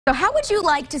So how would you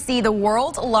like to see the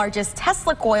world's largest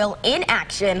Tesla coil in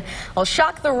action? Well,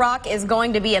 Shock the Rock is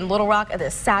going to be in Little Rock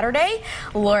this Saturday.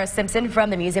 Laura Simpson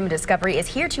from the Museum of Discovery is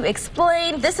here to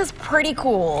explain. This is pretty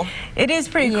cool. It is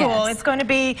pretty cool. It's going to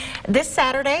be this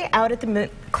Saturday out at the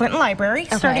Clinton Library.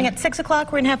 Starting at 6 o'clock,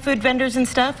 we're going to have food vendors and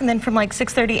stuff. And then from like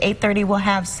 6:30, 8:30, we'll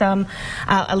have some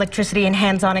electricity and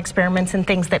hands-on experiments and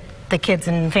things that the kids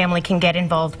and family can get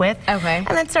involved with. And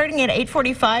then starting at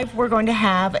 8:45, we're going to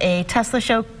have a Tesla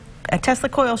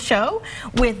Coil show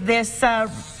with this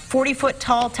 40-foot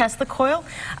tall Tesla coil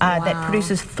that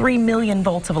produces 3 million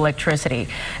volts of electricity.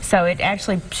 So it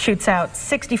actually shoots out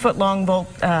 60-foot long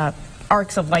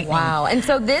arcs of lightning. Wow. And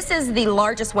so this is the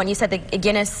largest one. You said the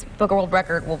Guinness Book of World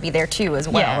Record will be there too as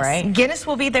well, right? Guinness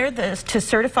will be there to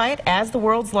certify it as the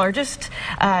world's largest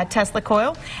Tesla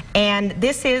coil. And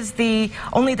this is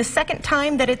only the second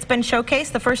time that it's been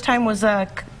showcased. The first time was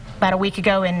about a week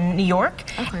ago in New York.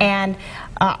 And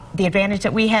the advantage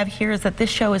that we have here is that this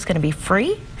show is going to be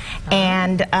free.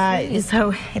 And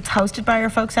so it's hosted by our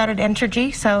folks out at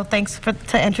Entergy. So thanks to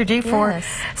Entergy for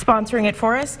sponsoring it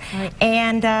for us.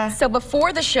 And so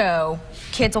before the show,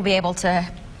 kids will be able to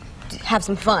have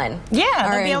some fun.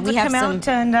 Yeah, they'll be able to come out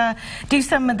and do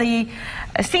some of the,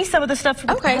 see some of the stuff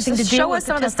having to do with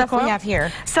some of the stuff we have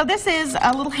here. So this is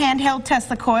a little handheld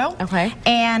Tesla coil.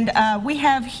 And we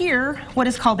have here what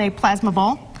is called a plasma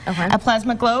ball. A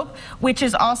plasma globe, which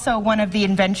is also one of the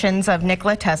inventions of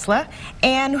Nikola Tesla.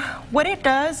 And what it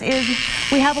does is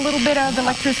we have a little bit of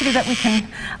electricity that we can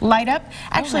light up.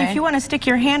 Actually, if you want to stick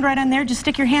your hand right on there, just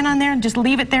stick your hand on there and just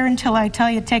leave it there until I tell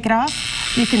you to take it off.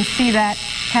 You can see that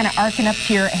kind of arcing up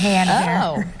to your hand there.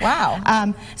 Oh,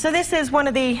 wow. So this is one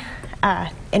of the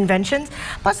inventions,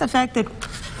 plus the fact that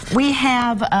we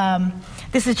have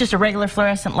this is just a regular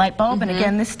fluorescent light bulb, and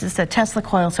again, this is a Tesla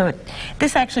coil, so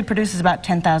this actually produces about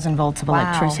 10,000 volts of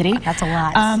electricity. That's a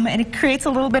lot. And it creates a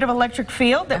little bit of electric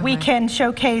field that we can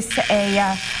showcase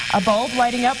a bulb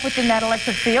lighting up within that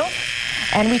electric field,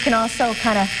 and we can also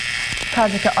kind of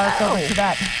cause it to arc over to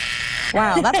that.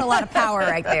 Wow, that's a lot of power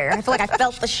right there. I feel like I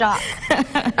felt the shock.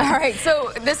 All right,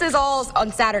 so this is all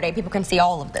on Saturday. People can see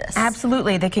all of this.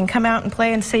 Absolutely. They can come out and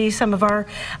play and see some of our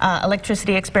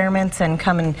electricity experiments and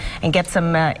come and get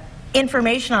some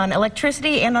information on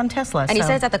electricity and on Tesla. And he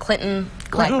says at the Clinton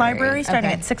Library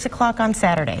starting at 6 o'clock on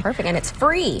Saturday. Perfect, and it's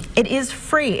free. It is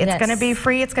free. It's going to be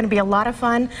free. It's going to be a lot of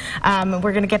fun.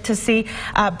 We're going to get to see,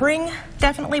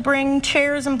 definitely bring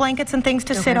chairs and blankets and things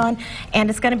to sit on. And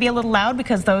it's going to be a little loud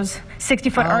because those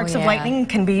 60-foot arcs of lightning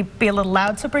can be a little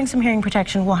loud. So bring some hearing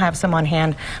protection. We'll have some on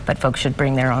hand, but folks should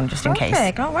bring their own just in case.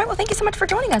 All right. Well, thank you so much for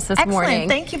joining us this morning.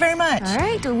 Thank you very much. All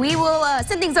right. We will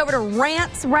send things over to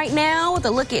Rants right now with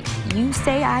a look at You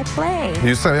Say I Play.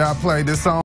 You Say I Play. This song